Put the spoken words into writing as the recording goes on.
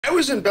I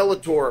was in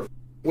Bellator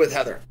with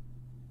Heather,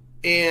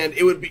 and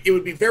it would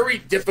be very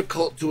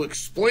difficult to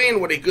explain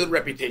what a good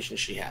reputation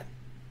she had.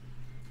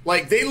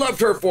 Like, they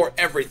loved her for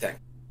everything.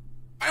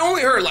 I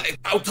only heard like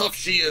how tough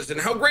she is and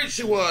how great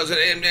she was,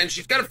 and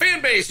she's got a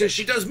fan base and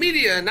she does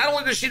media. And not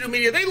only does she do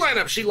media,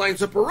 she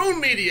lines up her own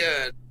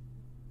media.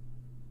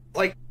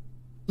 Like,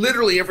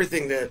 literally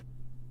everything that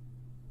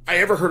I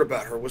ever heard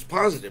about her was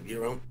positive.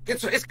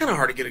 It's kind of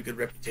hard to get a good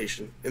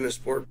reputation in this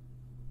sport.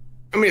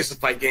 I mean, it's a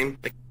fight game.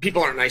 Like,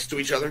 people aren't nice to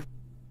each other.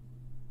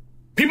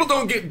 People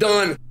don't get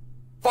done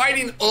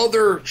fighting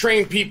other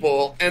trained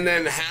people and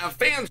then have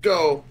fans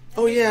go,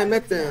 "Oh yeah, I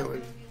met them,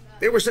 and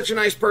they were such a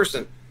nice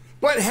person."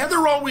 But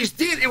Heather always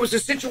did. It was a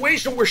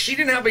situation where she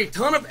didn't have a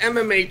ton of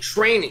MMA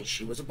training.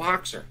 She was a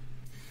boxer.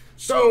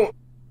 So,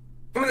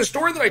 I mean, the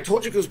story that I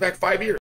told you goes back 5 years.